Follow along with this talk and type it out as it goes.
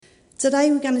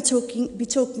Today we're going to be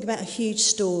talking about a huge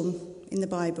storm in the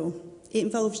Bible. It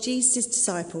involves Jesus'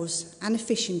 disciples and a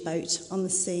fishing boat on the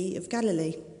Sea of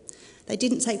Galilee. They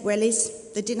didn't take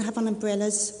wellies, they didn't have on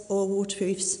umbrellas or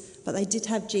waterproofs, but they did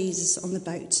have Jesus on the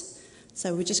boat.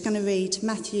 So we're just going to read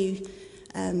Matthew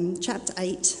chapter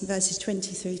 8, verses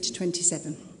 23 to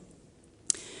 27.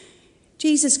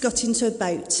 Jesus got into a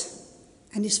boat,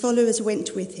 and his followers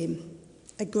went with him.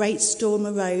 A great storm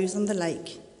arose on the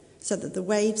lake, so that the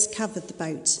waves covered the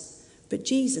boat, but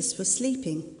Jesus was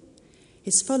sleeping.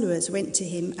 His followers went to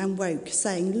him and woke,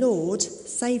 saying, "Lord,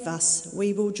 save us,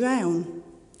 we will drown."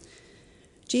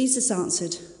 Jesus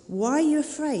answered, "Why are you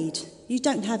afraid? You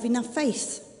don't have enough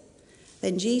faith."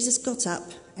 Then Jesus got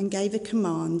up and gave a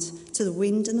command to the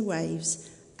wind and the waves,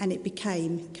 and it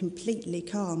became completely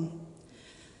calm.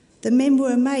 The men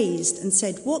were amazed and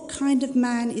said, "What kind of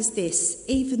man is this?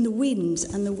 Even the wind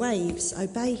and the waves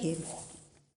obey him."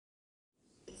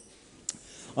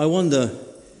 I wonder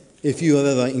if you have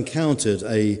ever encountered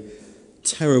a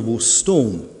terrible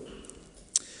storm.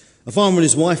 A farmer and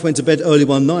his wife went to bed early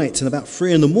one night, and about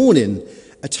 3 a.m,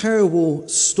 a terrible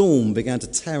storm began to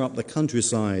tear up the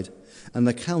countryside and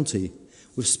the county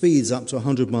with speeds up to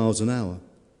 100 miles an hour.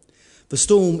 The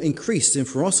storm increased in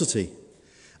ferocity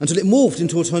until it morphed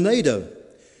into a tornado,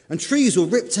 and trees were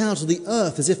ripped out of the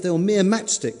earth as if they were mere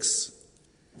matchsticks.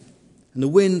 And the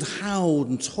wind howled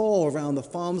and tore around the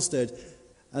farmstead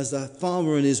as the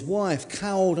farmer and his wife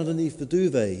cowered underneath the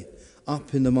duvet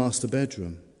up in the master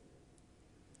bedroom.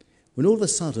 When all of a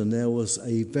sudden there was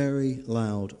a very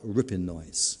loud ripping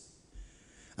noise,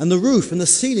 and the roof and the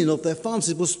ceiling of their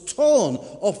farmstead was torn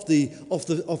off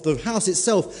the house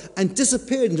itself and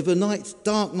disappeared into the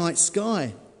dark night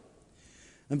sky.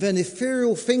 And then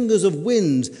ethereal fingers of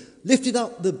wind lifted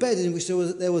up the bed in which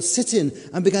they were sitting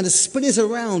and began to spin it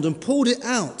around and pulled it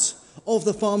out of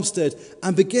the farmstead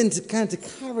and began to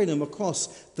carry them across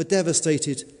the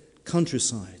devastated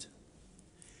countryside.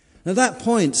 And at that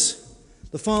point,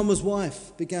 the farmer's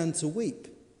wife began to weep.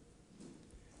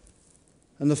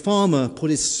 And the farmer put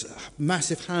his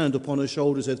massive hand upon her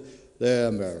shoulder and said,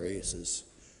 "There, Mary," he says,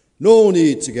 "no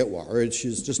need to get worried.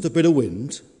 She's just a bit of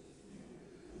wind."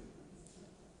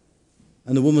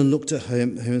 And the woman looked at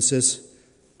him and says,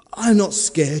 "I'm not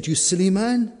scared, you silly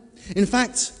man. In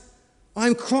fact,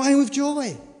 I'm crying with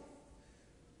joy."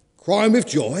 "Crying with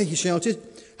joy?" he shouted.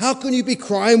 "How can you be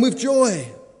crying with joy?"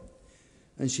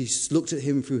 And she looked at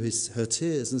him through her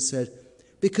tears and said,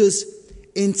 "Because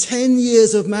in 10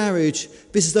 years of marriage,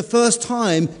 this is the first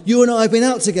time you and I have been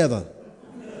out together."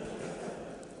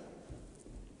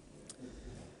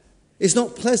 It's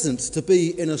not pleasant to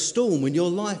be in a storm when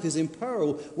your life is in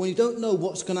peril, when you don't know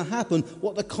what's going to happen,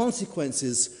 what the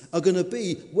consequences are going to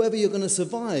be, whether you're going to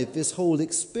survive this whole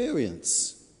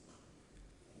experience.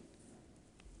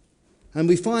 And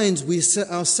we find we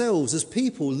set ourselves as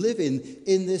people living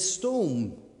in this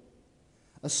storm.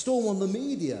 A storm on the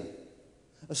media,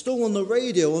 a storm on the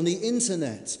radio, on the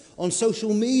internet, on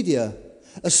social media,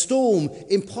 a storm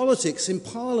in politics, in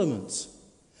Parliament,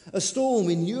 a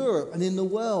storm in Europe and in the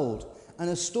world, and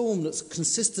a storm that's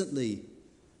consistently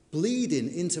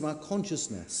bleeding into our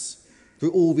consciousness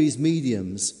through all these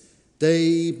mediums,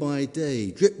 day by day,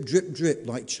 drip, drip, drip,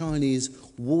 like Chinese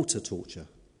water torture.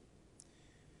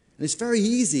 And it's very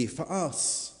easy for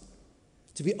us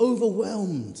to be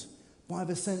overwhelmed by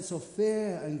the sense of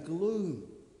fear and gloom,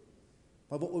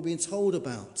 by what we're being told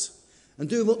about, and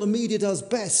doing what the media does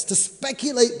best, to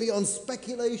speculate beyond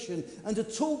speculation, and to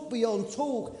talk beyond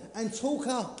talk, and talk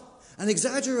up, and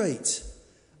exaggerate,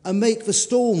 and make the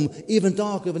storm even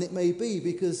darker than it may be,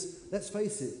 because, let's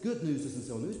face it, good news doesn't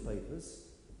sell newspapers,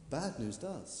 bad news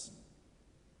does.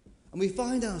 And we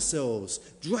find ourselves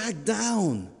dragged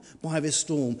down by this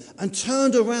storm, and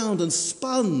turned around and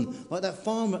spun like that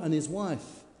farmer and his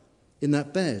wife in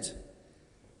that bed.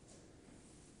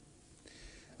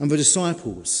 And the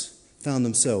disciples found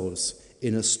themselves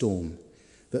in a storm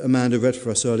that Amanda read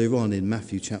for us earlier on in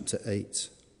Matthew chapter 8.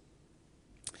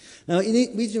 Now, we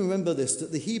need to remember this,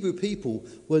 that the Hebrew people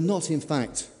were not, in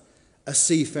fact, a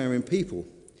seafaring people.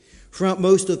 Throughout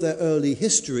most of their early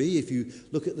history, if you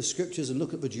look at the scriptures and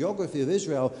look at the geography of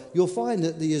Israel, you'll find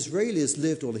that the Israelis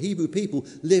lived, or the Hebrew people,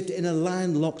 lived in a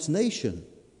landlocked nation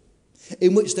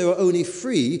in which there were only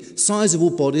 3 sizable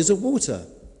bodies of water.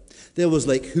 There was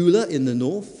Lake Hula in the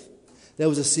north, there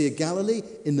was a Sea of Galilee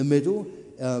in the middle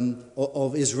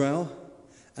of Israel,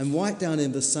 and right down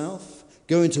in the south,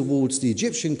 going towards the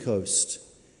Egyptian coast,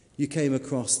 you came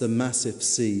across the massive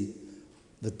sea,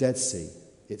 the Dead Sea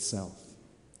itself.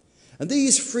 And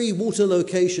these three water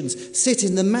locations sit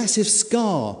in the massive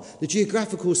scar, the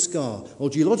geographical scar or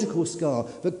geological scar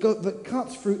that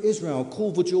cuts through Israel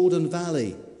called the Jordan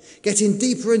Valley, getting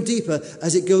deeper and deeper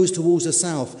as it goes towards the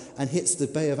south and hits the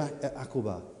Bay of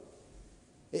Aqaba.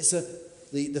 It's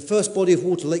the first body of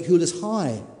water, Lake Hula, is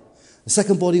high. The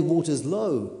second body of water is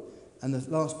low. And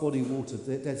the last body of water,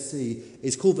 the Dead Sea,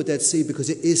 is called the Dead Sea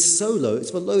because it is so low. It's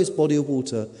the lowest body of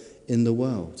water in the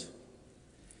world.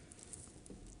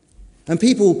 And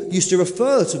people used to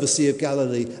refer to the Sea of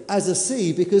Galilee as a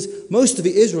sea because most of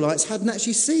the Israelites hadn't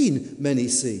actually seen many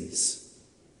seas.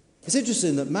 It's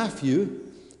interesting that Matthew,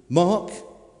 Mark,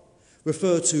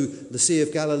 refer to the Sea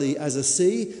of Galilee as a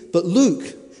sea, but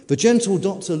Luke, the gentle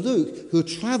Dr. Luke, who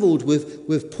travelled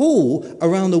with Paul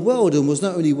around the world and was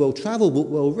not only well-travelled but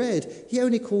well-read, he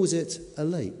only calls it a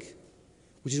lake,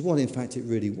 which is what in fact it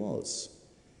really was.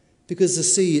 Because the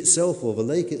sea itself, or the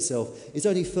lake itself, is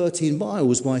only 13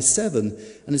 miles by 7,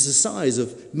 and it's the size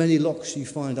of many lochs you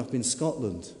find up in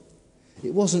Scotland.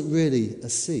 It wasn't really a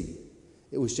sea.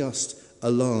 It was just a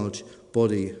large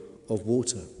body of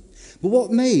water. But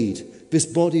what made this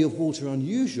body of water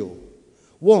unusual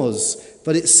was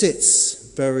that it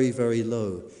sits very, very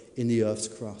low in the earth's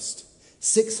crust,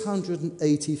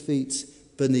 680 feet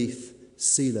beneath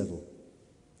sea level.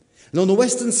 And on the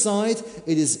western side,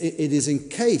 it is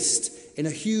encased in a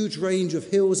huge range of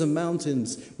hills and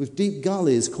mountains with deep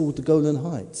gullies called the Golan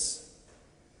Heights.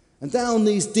 And down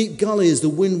these deep gullies, the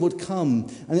wind would come.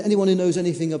 And anyone who knows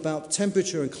anything about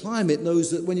temperature and climate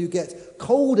knows that when you get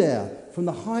cold air from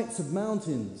the heights of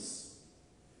mountains,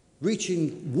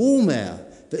 reaching warm air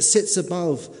that sits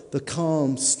above the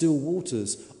calm, still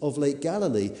waters of Lake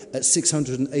Galilee at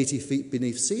 680 feet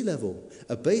beneath sea level,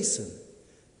 a basin,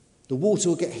 the water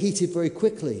will get heated very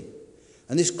quickly.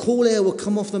 And this cool air will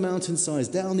come off the mountainsides,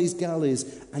 down these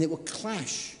gullies, and it will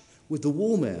clash with the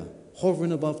warm air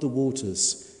hovering above the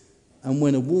waters. And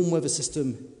when a warm weather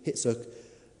system hits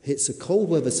a cold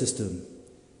weather system,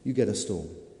 you get a storm.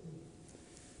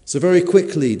 So very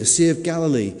quickly, the Sea of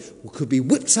Galilee could be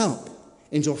whipped up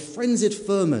into a frenzied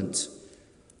ferment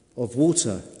of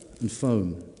water and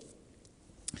foam.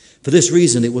 For this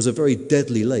reason, it was a very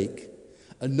deadly lake,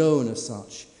 and known as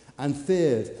such, and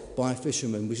feared by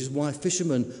fishermen, which is why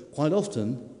fishermen quite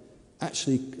often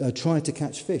actually try to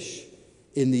catch fish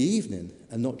in the evening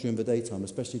and not during the daytime,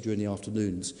 especially during the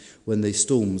afternoons when the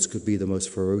storms could be the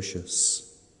most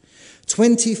ferocious.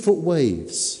 20-foot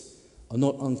waves are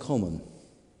not uncommon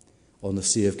on the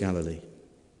Sea of Galilee.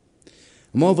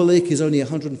 And while the lake is only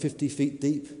 150 feet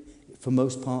deep for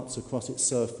most parts across its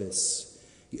surface,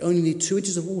 you only need 2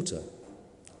 inches of water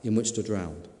in which to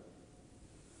drown.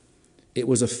 It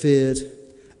was a feared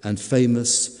and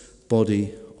famous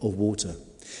body of water.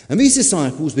 And these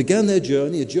disciples began their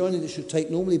journey, a journey that should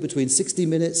take normally between 60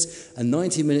 minutes and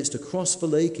 90 minutes to cross the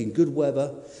lake in good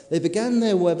weather. They began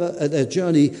their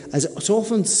journey, as so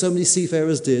often so many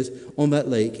seafarers did, on that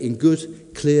lake in good,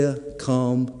 clear,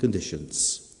 calm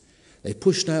conditions. They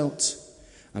pushed out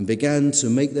and began to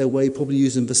make their way, probably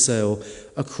using the sail,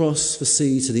 across the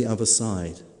sea to the other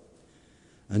side.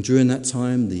 And during that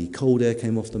time, the cold air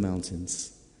came off the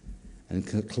mountains and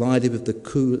collided with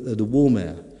the warm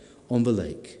air on the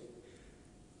lake.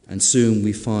 And soon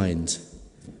we find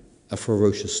a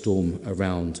ferocious storm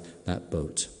around that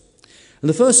boat. And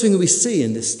the first thing we see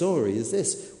in this story is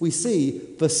this. We see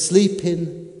the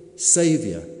sleeping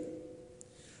Saviour.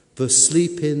 The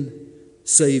sleeping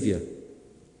Saviour.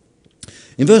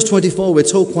 In verse 24, we're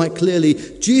told quite clearly,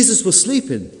 Jesus was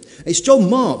sleeping. It's John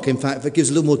Mark, in fact, that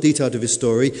gives a little more detail to his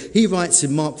story. He writes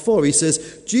in Mark 4, he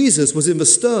says, Jesus was in the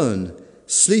stern,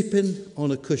 sleeping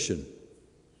on a cushion.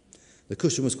 The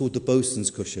cushion was called the boatswain's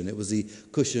cushion. It was the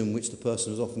cushion which the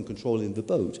person who was often controlling the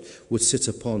boat would sit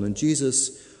upon, and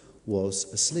Jesus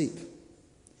was asleep.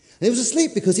 And he was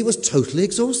asleep because he was totally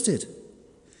exhausted,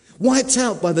 wiped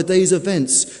out by the day's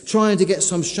events, trying to get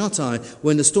some shut-eye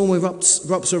when the storm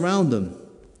erupts around them.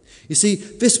 You see,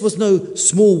 this was no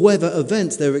small weather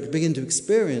event they were beginning to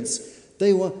experience.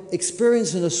 They were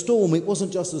experiencing a storm. It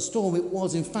wasn't just a storm. It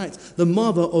was, in fact, the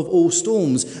mother of all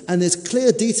storms. And there's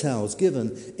clear details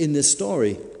given in this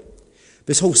story.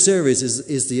 This whole series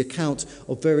is the account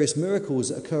of various miracles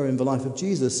that occur in the life of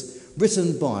Jesus,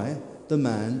 written by the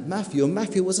man Matthew. And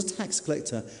Matthew was a tax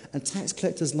collector, and tax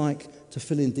collectors like to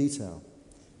fill in detail.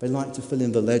 They like to fill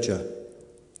in the ledger.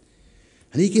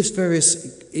 And he gives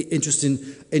various uses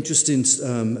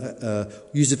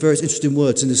various interesting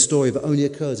words in this story that only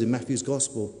occurs in Matthew's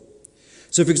Gospel.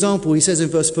 So, for example, he says in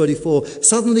verse 34,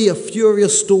 suddenly a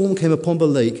furious storm came upon the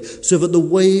lake so that the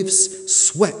waves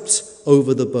swept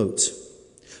over the boat.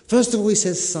 First of all, he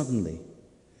says suddenly.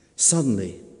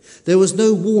 Suddenly. There was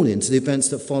no warning to the events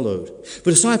that followed.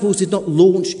 The disciples did not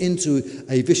launch into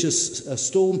a vicious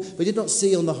storm. They did not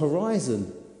see on the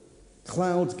horizon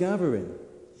clouds gathering.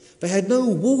 They had no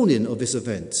warning of this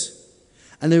event.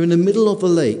 And they're in the middle of the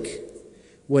lake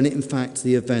when, in fact,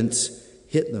 the event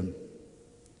hit them.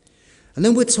 And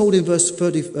then we're told in verse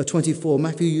 24,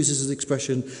 Matthew uses the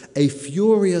expression, a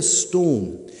furious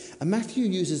storm. And Matthew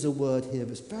uses a word here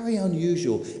that's very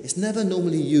unusual. It's never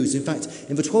normally used. In fact,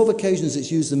 in the 12 occasions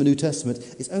it's used in the New Testament,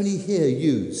 it's only here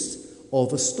used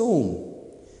of a storm.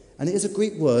 And it is a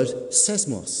Greek word,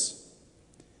 seismos.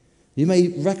 You may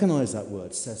recognize that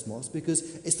word, seismos,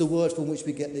 because it's the word from which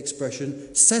we get the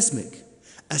expression seismic,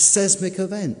 a seismic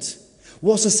event.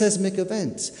 What's a seismic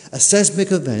event? A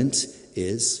seismic event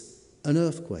is an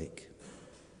earthquake.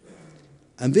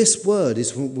 And this word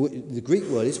is the Greek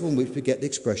word is from which we get the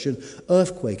expression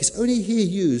earthquake. It's only here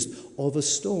used of a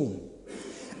storm.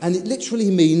 And it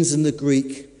literally means in the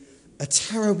Greek a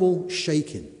terrible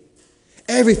shaking.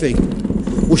 Everything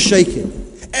was shaking.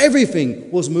 Everything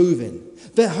was moving.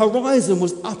 Their horizon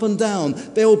was up and down.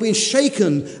 They were being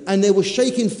shaken, and they were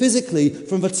shaking physically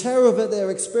from the terror that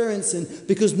they're experiencing,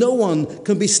 because no one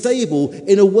can be stable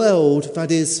in a world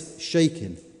that is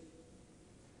shaking.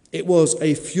 It was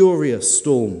a furious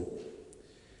storm.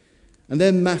 And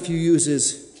then Matthew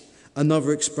uses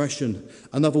another expression,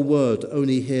 another word that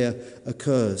only here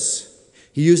occurs.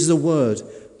 He uses a word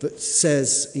that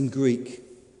says in Greek,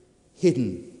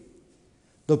 hidden.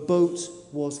 The boat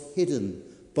was hidden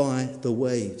by the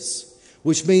waves,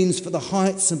 which means for the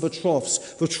heights and the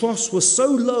troughs were so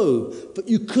low that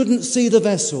you couldn't see the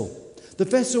vessel. The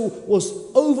vessel was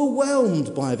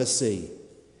overwhelmed by the sea.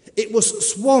 It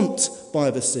was swamped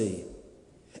by the sea.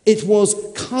 It was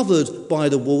covered by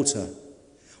the water.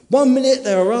 1 minute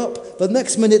they were up, the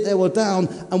next minute they were down,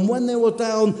 and when they were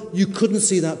down, you couldn't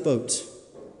see that boat.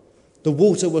 The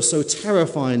water was so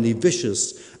terrifyingly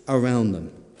vicious around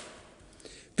them.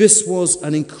 This was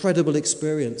an incredible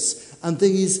experience, and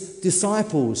these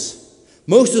disciples,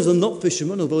 most of them not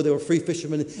fishermen, although there were 3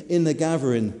 fishermen in the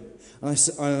gathering, and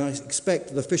I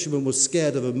expect the fishermen were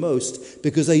scared of them most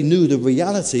because they knew the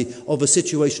reality of the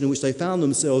situation in which they found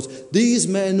themselves. These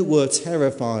men were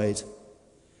terrified.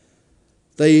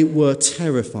 They were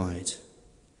terrified.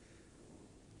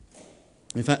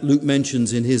 In fact, Luke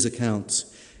mentions in his account,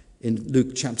 in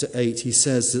Luke chapter 8, he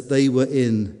says that they were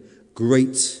in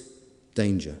great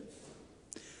danger.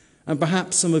 And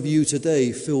perhaps some of you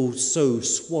today feel so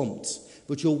swamped,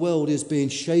 but your world is being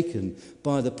shaken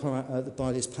by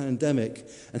this pandemic.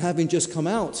 And having just come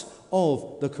out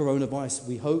of the coronavirus,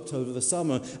 we hoped, over the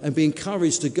summer, and be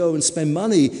encouraged to go and spend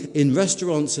money in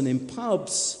restaurants and in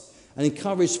pubs, and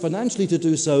encouraged financially to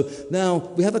do so, now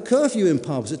we have a curfew in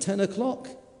pubs at 10 o'clock.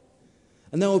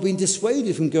 And now we're being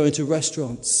dissuaded from going to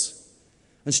restaurants.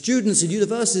 And students in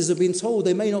universities have been told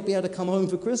they may not be able to come home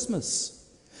for Christmas.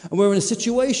 And we're in a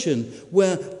situation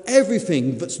where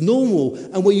everything that's normal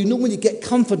and where you normally get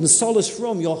comfort and solace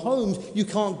from, your homes, you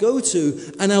can't go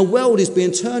to. And our world is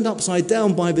being turned upside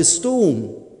down by this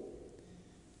storm.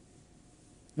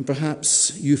 And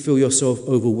perhaps you feel yourself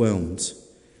overwhelmed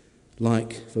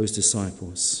like those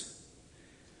disciples.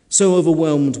 So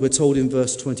overwhelmed, we're told in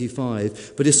verse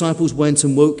 25, the disciples went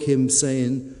and woke him,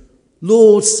 saying,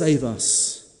 Lord, save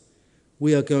us,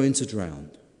 we are going to drown.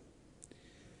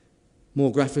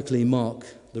 More graphically, Mark,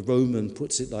 the Roman,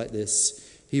 puts it like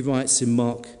this. He writes in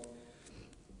Mark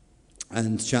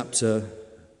and chapter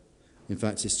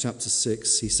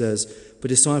 6, he says, the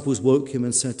disciples woke him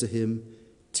and said to him,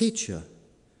 Teacher,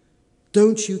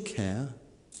 don't you care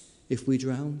if we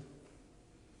drown?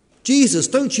 Jesus,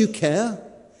 don't you care?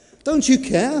 Don't you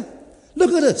care?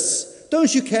 Look at us.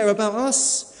 Don't you care about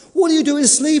us? What are you doing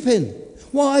sleeping?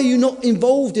 Why are you not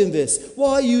involved in this?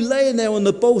 Why are you laying there on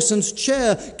the bosun's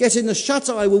chair, getting the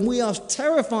shut-eye when we are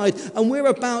terrified and we're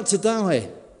about to die?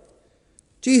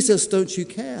 Jesus, don't you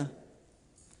care?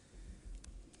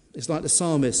 It's like the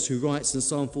psalmist who writes in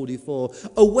Psalm 44,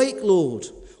 Awake, Lord,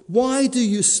 why do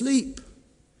you sleep?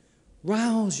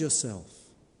 Rouse yourself.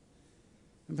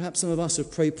 And perhaps some of us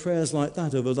have prayed prayers like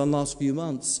that over the last few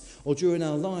months or during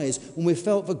our lives when we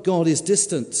felt that God is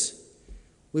distant.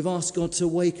 We've asked God to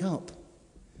wake up,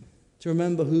 to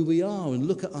remember who we are and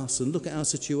look at us and look at our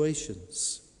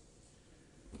situations.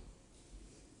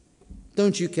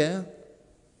 Don't you care?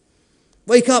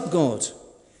 Wake up, God.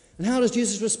 And how does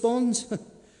Jesus respond?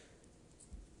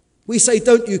 We say,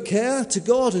 don't you care to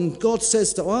God? And God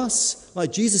says to us,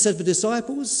 like Jesus said to the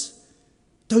disciples,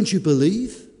 don't you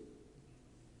believe?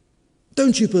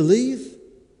 Don't you believe?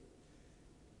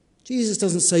 Jesus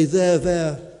doesn't say,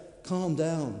 there, calm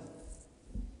down.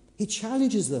 He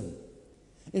challenges them.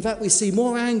 In fact, we see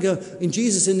more anger in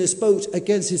Jesus in this boat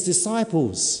against his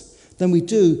disciples than we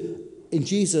do in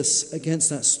Jesus against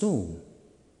that storm.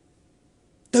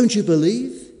 Don't you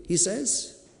believe? He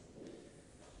says.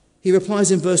 He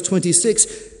replies in verse 26,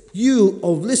 "You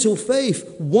of little faith,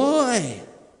 why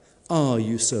are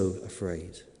you so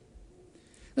afraid?"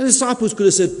 And the disciples could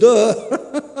have said,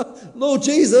 "Duh, Lord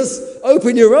Jesus,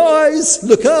 open your eyes,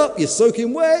 look up, you're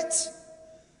soaking wet.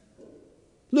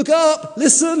 Look up,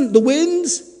 listen, the wind,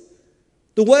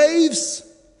 the waves,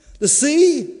 the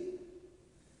sea."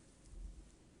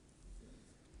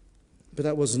 But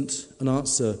that wasn't an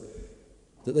answer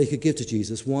that they could give to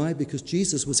Jesus. Why? Because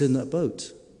Jesus was in that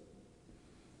boat.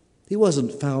 He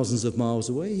wasn't thousands of miles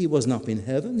away. He wasn't up in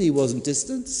heaven. He wasn't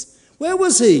distant. Where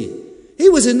was he? He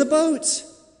was in the boat.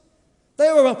 They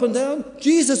were up and down.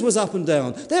 Jesus was up and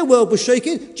down. Their world was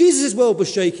shaking. Jesus' world was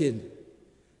shaking.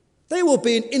 They were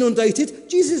being inundated.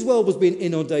 Jesus' world was being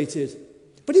inundated.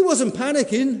 But he wasn't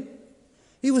panicking.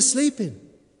 He was sleeping.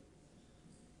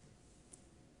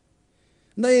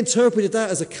 And they interpreted that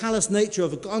as a callous nature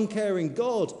of an uncaring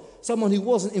God, someone who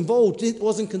wasn't involved,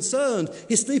 wasn't concerned.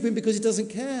 He's sleeping because he doesn't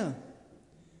care.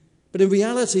 But in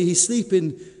reality, he's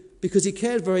sleeping because he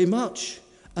cared very much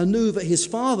and knew that his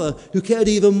Father, who cared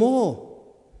even more,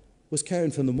 was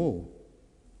caring for them all.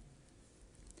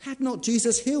 Had not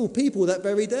Jesus healed people that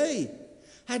very day?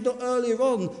 Had not earlier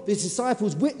on his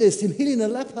disciples witnessed him healing a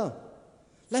leper?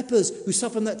 Lepers who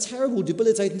suffered from that terrible,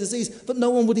 debilitating disease that no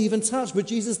one would even touch, but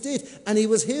Jesus did, and he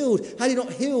was healed. Had he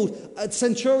not healed a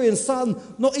centurion's son,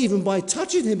 not even by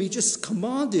touching him, he just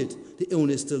commanded the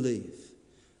illness to leave,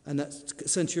 and that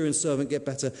centurion's servant get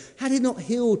better. Had he not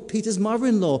healed Peter's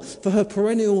mother-in-law for her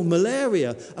perennial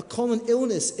malaria, a common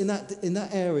illness in that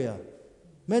area.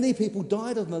 Many people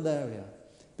died of malaria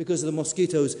because of the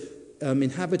mosquitoes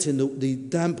inhabiting the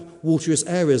damp, waterous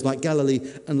areas like Galilee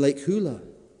and Lake Hula.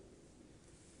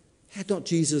 Had not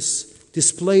Jesus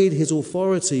displayed his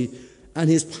authority and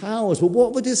his powers? But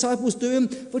what were the disciples doing?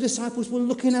 The disciples were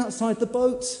looking outside the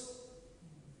boat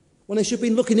when they should have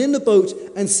been looking in the boat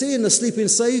and seeing the sleeping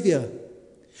Saviour.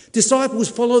 Disciples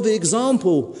followed the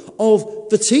example of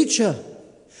the teacher.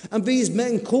 And these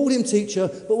men called him teacher,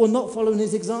 but were not following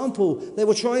his example. They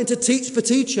were trying to teach the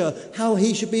teacher how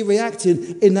he should be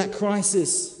reacting in that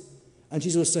crisis. And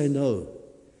Jesus was saying, "No,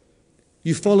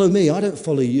 you follow me, I don't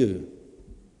follow you.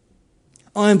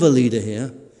 I'm the leader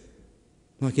here."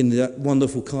 Like in that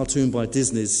wonderful cartoon by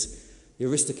Disney's, the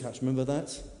Aristocats, remember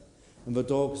that? And the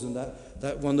dogs and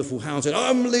that wonderful hound said,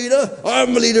 I'm the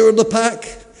leader of the pack.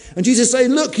 And Jesus is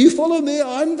saying, "Look, you follow me,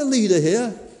 I'm the leader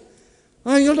here.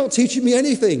 You're not teaching me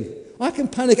anything. I can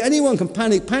panic, anyone can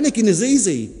panic. Panicking is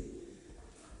easy.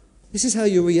 This is how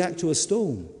you react to a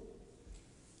storm.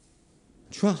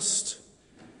 Trust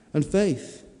and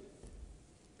faith.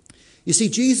 You see,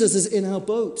 Jesus is in our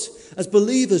boat. As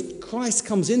believers, Christ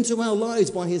comes into our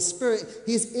lives by his Spirit.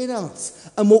 He is in us.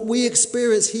 And what we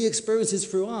experience, he experiences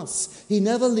through us. He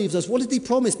never leaves us. What did he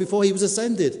promise before he was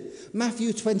ascended?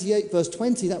 Matthew 28, verse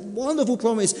 20, that wonderful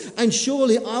promise. "And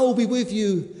surely I will be with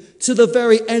you to the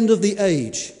very end of the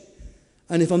age."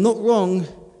 And if I'm not wrong,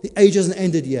 the age hasn't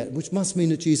ended yet, which must mean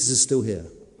that Jesus is still here.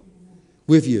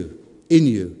 With you, in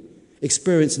you,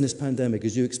 experiencing this pandemic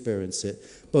as you experience it,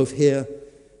 both here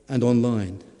and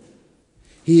online.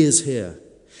 He is here.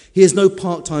 He is no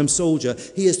part-time soldier.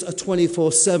 He is a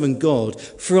 24/7 God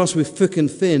for us with thick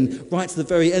and thin, right to the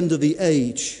very end of the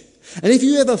age. And if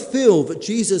you ever feel that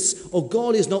Jesus or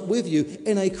God is not with you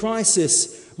in a crisis,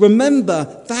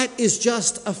 remember that is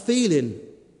just a feeling.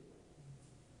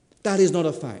 That is not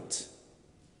a fact.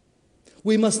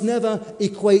 We must never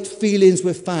equate feelings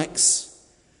with facts.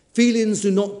 Feelings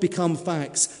do not become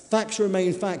facts. Facts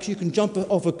remain facts. You can jump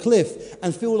off a cliff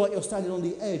and feel like you're standing on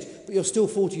the edge, but you'll still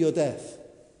fall to your death.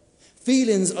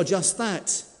 Feelings are just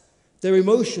that. They're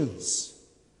emotions.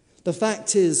 The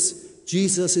fact is,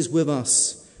 Jesus is with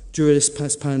us during this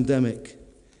past pandemic.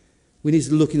 We need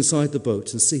to look inside the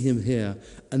boat and see him here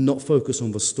and not focus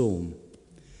on the storm,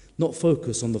 not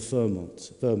focus on the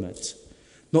ferment,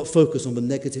 not focus on the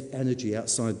negative energy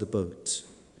outside the boat.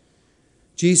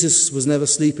 Jesus was never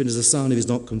sleeping as a sign of his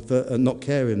not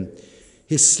caring.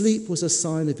 His sleep was a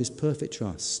sign of his perfect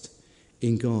trust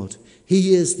in God.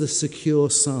 He is the secure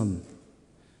Son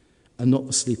and not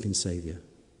the sleeping Saviour.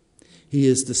 He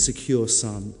is the secure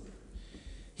Son.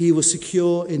 He was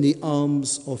secure in the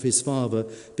arms of his Father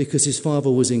because his Father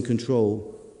was in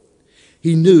control.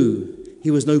 He knew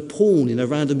he was no pawn in a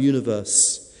random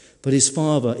universe, but his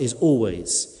Father is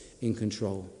always in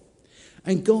control.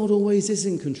 And God always is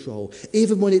in control.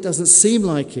 Even when it doesn't seem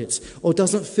like it or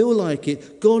doesn't feel like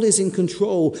it, God is in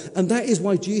control. And that is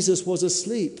why Jesus was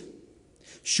asleep.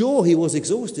 Sure, he was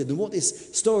exhausted, and what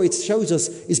this story shows us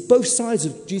is both sides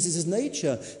of Jesus'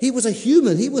 nature. He was a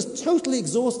human. He was totally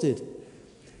exhausted.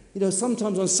 You know,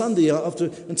 sometimes on Sunday,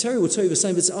 and Terry will tell you the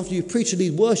same, but after you preach and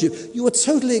lead worship, you are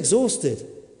totally exhausted.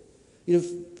 You know,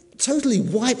 totally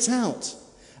wiped out.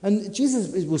 And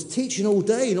Jesus was teaching all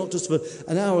day, not just for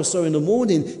an hour or so in the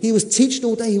morning. He was teaching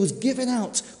all day. He was giving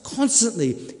out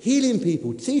constantly, healing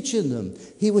people, teaching them.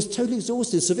 He was totally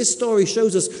exhausted. So this story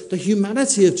shows us the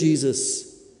humanity of Jesus.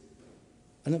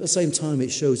 And at the same time,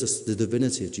 it shows us the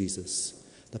divinity of Jesus,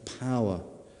 the power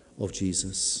of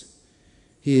Jesus.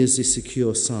 He is the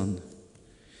secure Son.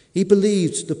 He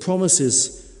believed the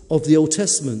promises of the Old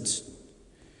Testament.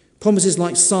 Promises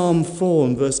like Psalm 4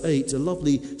 and verse 8, a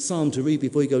lovely psalm to read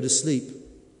before you go to sleep.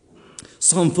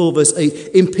 Psalm 4 verse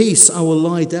 8, in peace I will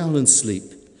lie down and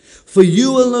sleep. For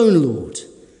you alone, Lord,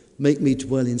 make me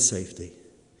dwell in safety.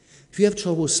 If you have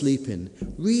trouble sleeping,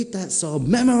 read that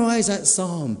psalm, memorize that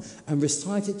psalm, and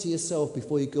recite it to yourself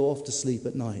before you go off to sleep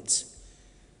at night.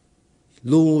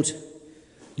 Lord,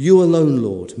 you alone,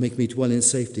 Lord, make me dwell in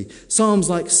safety. Psalms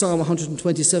like Psalm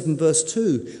 127 verse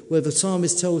 2, where the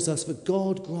psalmist tells us that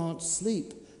God grants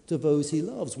sleep to those he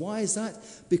loves. Why is that?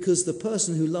 Because the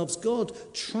person who loves God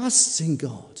trusts in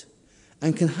God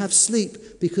and can have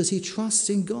sleep because he trusts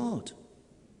in God.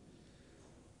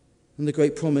 And the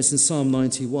great promise in Psalm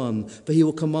 91, for he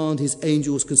will command his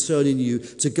angels concerning you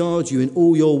to guard you in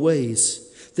all your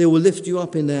ways. They will lift you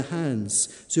up in their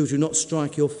hands so you do not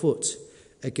strike your foot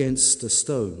against a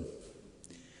stone.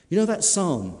 You know that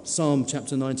psalm, Psalm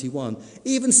chapter 91?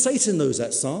 Even Satan knows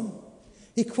that psalm.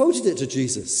 He quoted it to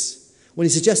Jesus when he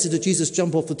suggested that Jesus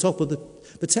jump off the top of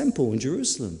the temple in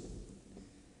Jerusalem.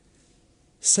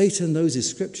 Satan knows his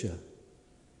scripture.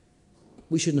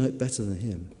 We should know it better than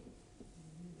him.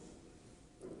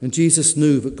 And Jesus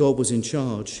knew that God was in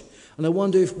charge. And I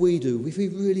wonder if we do, if we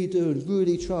really do and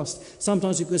really trust.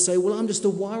 Sometimes you can say, well, I'm just a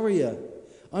worrier.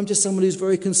 I'm just someone who's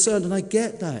very concerned, and I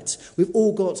get that. We've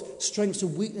all got strengths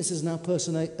and weaknesses in our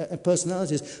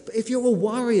personalities. But if you're a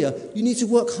worrier, you need to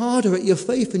work harder at your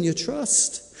faith and your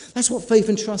trust. That's what faith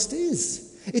and trust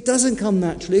is. It doesn't come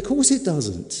naturally. Of course it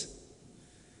doesn't.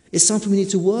 It's something we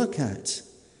need to work at.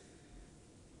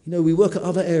 You know, we work at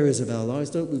other areas of our lives,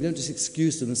 don't we? We don't just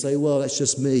excuse them and say, well, that's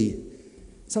just me.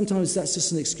 Sometimes that's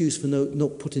just an excuse for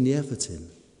not putting the effort in.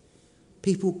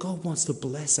 People, God wants to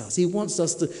bless us. He wants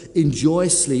us to enjoy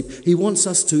sleep. He wants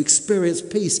us to experience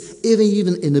peace,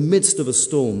 even in the midst of a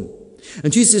storm.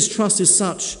 And Jesus' trust is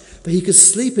such that he could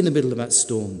sleep in the middle of that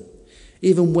storm,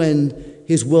 even when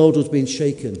his world was being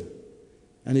shaken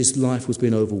and his life was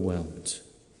being overwhelmed.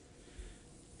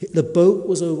 The boat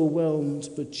was overwhelmed,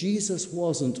 but Jesus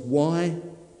wasn't. Why?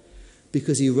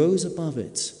 Because he rose above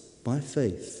it by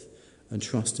faith and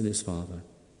trust in his Father.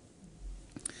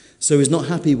 So he's not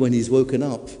happy when he's woken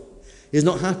up. He's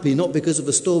not happy, not because of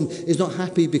the storm. He's not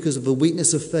happy because of the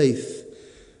weakness of faith.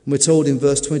 And we're told in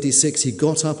verse 26, he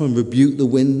got up and rebuked the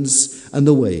winds and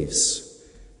the waves,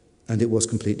 and it was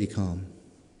completely calm.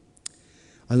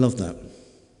 I love that.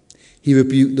 He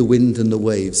rebuked the wind and the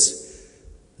waves.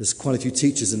 There's quite a few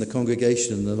teachers in the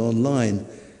congregation and online.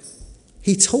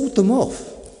 He told them off.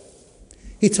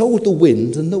 He told the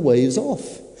wind and the waves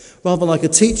off. Rather like a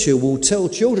teacher will tell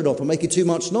children off for making too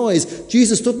much noise,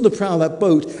 Jesus stood on the prow of that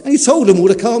boat and he told them all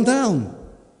to calm down.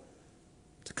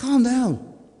 To calm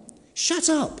down. Shut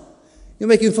up. You're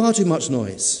making far too much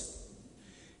noise.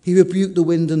 He rebuked the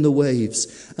wind and the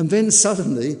waves. And then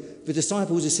suddenly, the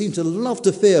disciples who seemed to love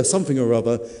to fear something or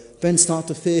other, then start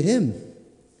to fear him.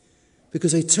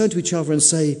 Because they turn to each other and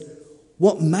say,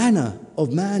 what manner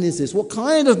of man is this? What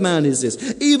kind of man is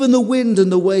this? Even the wind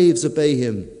and the waves obey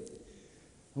him.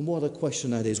 And what a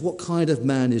question that is. What kind of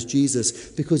man is Jesus?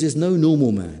 Because there's no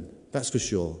normal man, that's for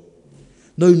sure.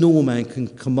 No normal man can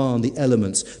command the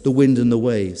elements, the wind and the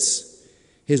waves.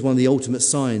 Here's one of the ultimate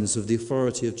signs of the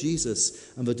authority of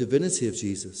Jesus and the divinity of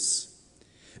Jesus.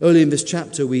 Early in this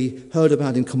chapter, we heard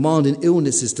about him commanding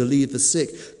illnesses to leave the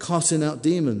sick, casting out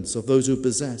demons of those who are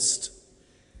possessed.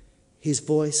 His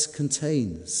voice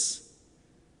contains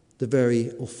the very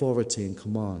authority and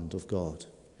command of God.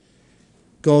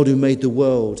 God, who made the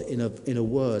world in a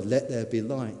word, let there be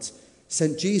light,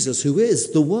 sent Jesus, who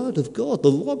is the Word of God,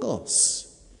 the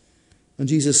Logos. And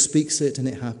Jesus speaks it and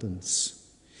it happens.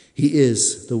 He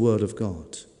is the Word of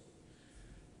God.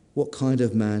 What kind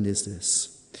of man is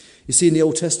this? You see, in the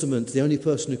Old Testament, the only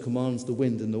person who commands the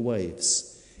wind and the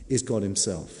waves is God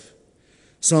himself.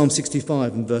 Psalm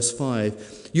 65 and verse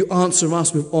 5, you answer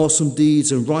us with awesome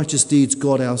deeds and righteous deeds,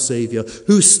 God our Saviour,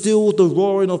 who stilled the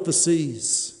roaring of the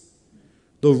seas,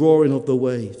 the roaring of the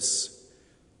waves.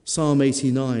 Psalm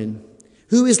 89,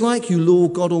 Who is like you,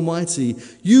 Lord God Almighty?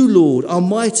 You, Lord, are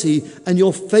mighty, and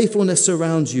your faithfulness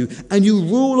surrounds you, and you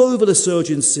rule over the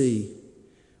surging sea.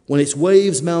 When its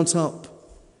waves mount up,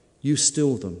 you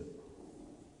still them.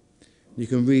 You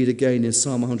can read again in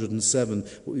Psalm 107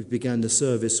 what we began the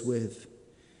service with.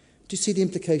 Do you see the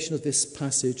implication of this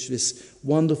passage, this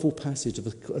wonderful passage of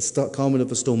a calming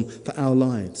of a storm for our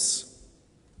lives?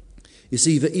 You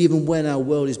see that even when our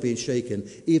world is being shaken,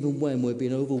 even when we're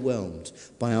being overwhelmed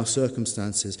by our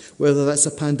circumstances, whether that's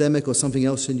a pandemic or something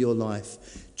else in your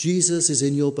life, Jesus is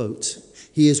in your boat.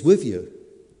 He is with you.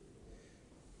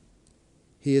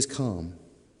 He is calm.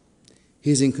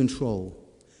 He is in control.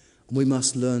 And we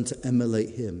must learn to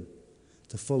emulate him,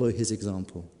 to follow his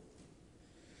example.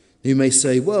 You may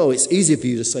say, well, it's easier for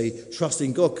you to say, trust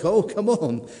in God. Oh, come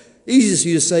on. Easier for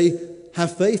you to say,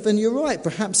 have faith, and you're right.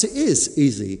 Perhaps it is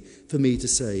easy for me to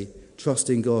say, trust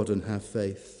in God and have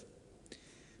faith.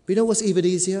 But you know what's even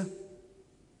easier?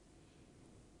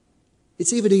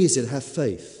 It's even easier to have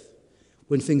faith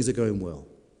when things are going well.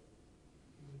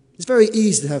 It's very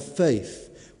easy to have faith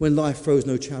when life throws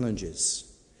no challenges,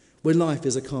 when life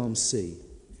is a calm sea,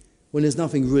 when there's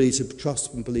nothing really to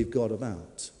trust and believe God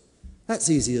about. That's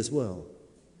easy as well.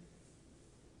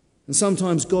 And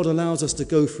sometimes God allows us to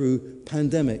go through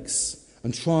pandemics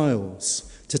and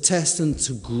trials to test and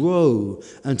to grow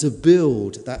and to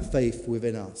build that faith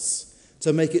within us,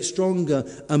 to make it stronger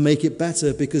and make it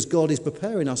better, because God is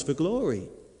preparing us for glory.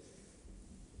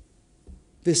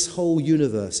 This whole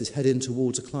universe is heading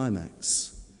towards a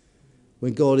climax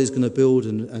when God is going to build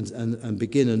and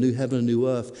begin a new heaven and new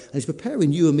earth, and he's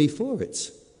preparing you and me for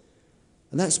it.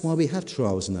 And that's why we have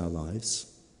trials in our lives,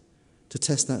 to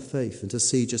test that faith and to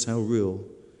see just how real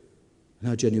and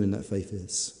how genuine that faith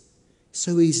is. It's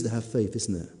so easy to have faith,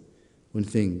 isn't it, when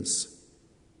things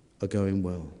are going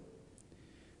well.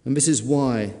 And this is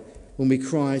why when we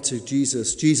cry to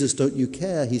Jesus, Jesus, don't you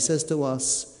care? He says to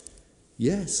us,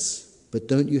 yes, but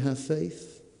don't you have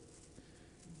faith?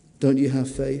 Don't you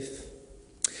have faith?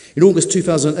 In August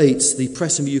 2008, the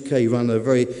press in the UK ran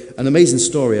an amazing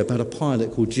story about a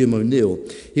pilot called Jim O'Neill.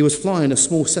 He was flying a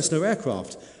small Cessna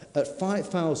aircraft at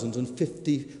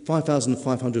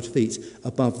 5,500 feet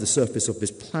above the surface of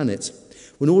this planet,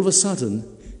 when all of a sudden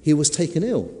he was taken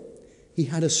ill. He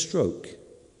had a stroke.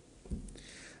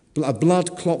 A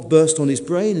blood clot burst on his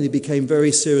brain and he became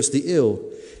very seriously ill.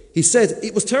 He said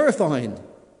it was terrifying.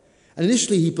 And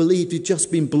initially he believed he'd just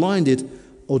been blinded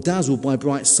or dazzled by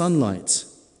bright sunlight.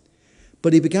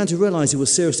 But he began to realize he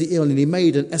was seriously ill, and he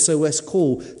made an SOS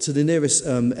call to the nearest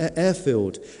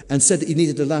airfield and said that he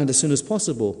needed to land as soon as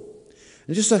possible. And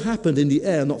it just so happened in the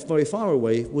air, not very far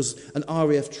away, was an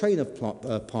RAF trainer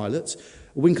pilot,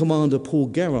 Wing Commander Paul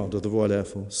Gerard of the Royal Air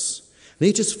Force. And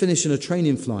he just finished in a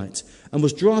training flight and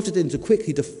was drafted in to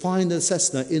quickly to find the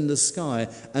Cessna in the sky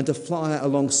and to fly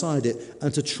alongside it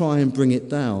and to try and bring it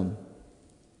down.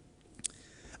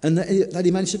 And that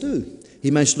he managed to do. He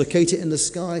managed to locate it in the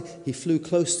sky, he flew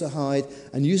close to hide,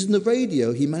 and using the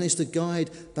radio, he managed to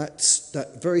guide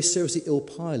that very seriously ill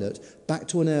pilot back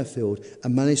to an airfield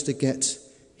and managed to get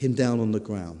him down on the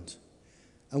ground.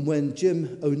 And when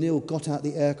Jim O'Neill got out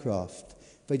the aircraft,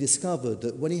 they discovered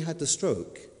that when he had the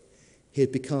stroke, he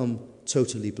had become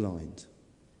totally blind.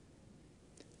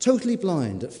 Totally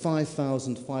blind at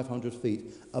 5,500 feet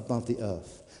above the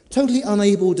earth. Totally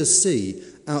unable to see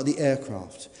out the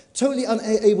aircraft. Totally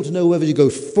unable to know whether you go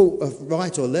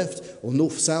right or left, or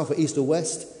north, south, or east or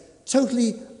west.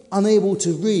 Totally unable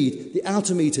to read the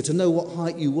altimeter to know what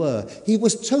height you were. He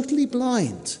was totally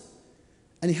blind.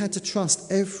 And he had to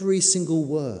trust every single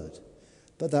word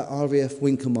that RAF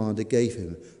wing commander gave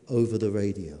him over the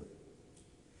radio.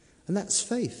 And that's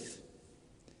faith.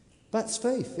 That's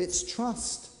faith. It's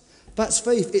trust. That's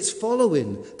faith. It's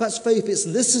following. That's faith. It's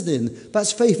listening.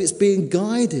 That's faith. It's being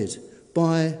guided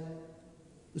by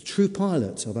the true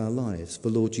pilot of our lives, the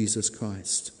Lord Jesus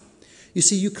Christ. You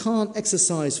see, you can't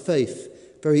exercise faith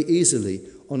very easily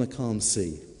on a calm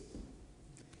sea.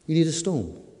 You need a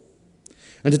storm.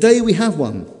 And today we have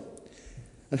one.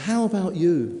 And how about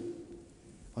you?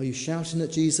 Are you shouting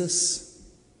at Jesus?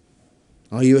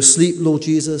 Are you asleep, Lord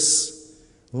Jesus?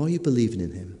 Or are you believing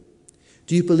in him?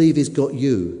 Do you believe he's got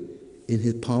you in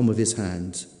his palm of his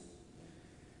hand?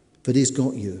 That he's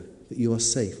got you, that you are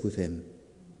safe with him.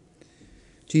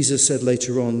 Jesus said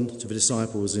later on to the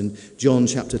disciples in John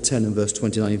chapter 10 and verse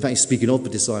 29, in fact, speaking of the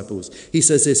disciples, he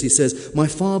says this, he says, "My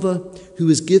Father who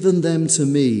has given them to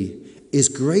me is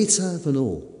greater than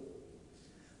all.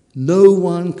 No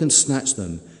one can snatch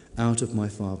them out of my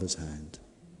Father's hand."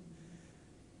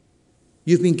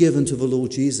 You've been given to the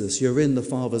Lord Jesus. You're in the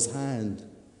Father's hand.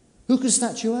 Who can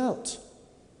snatch you out?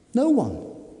 No one.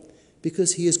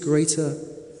 because he is greater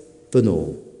than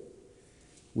all.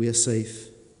 We are safe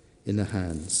in the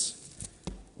hands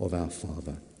of our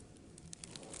Father.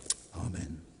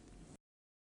 Amen.